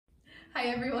Hi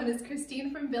everyone, it's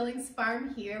Christine from Billings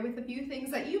Farm here with a few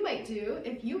things that you might do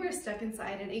if you were stuck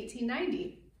inside in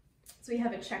 1890. So we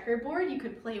have a checkerboard you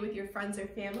could play with your friends or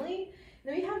family. And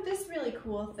then we have this really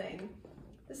cool thing.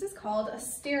 This is called a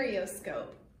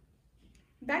stereoscope.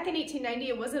 Back in 1890,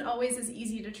 it wasn't always as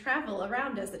easy to travel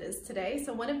around as it is today.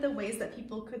 So one of the ways that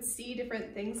people could see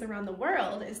different things around the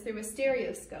world is through a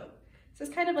stereoscope. So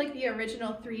it's kind of like the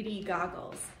original 3D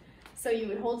goggles. So you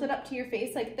would hold it up to your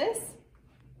face like this.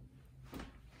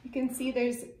 You can see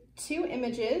there's two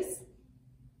images,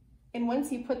 and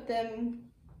once you put them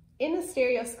in the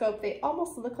stereoscope, they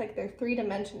almost look like they're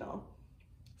three-dimensional.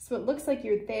 So it looks like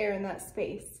you're there in that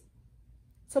space.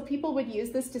 So people would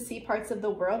use this to see parts of the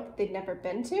world that they'd never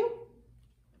been to,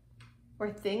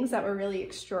 or things that were really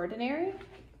extraordinary.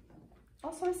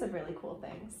 All sorts of really cool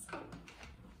things.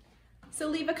 So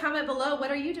leave a comment below.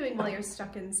 What are you doing while you're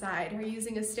stuck inside? Are you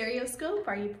using a stereoscope?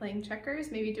 Are you playing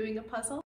checkers? Maybe doing a puzzle?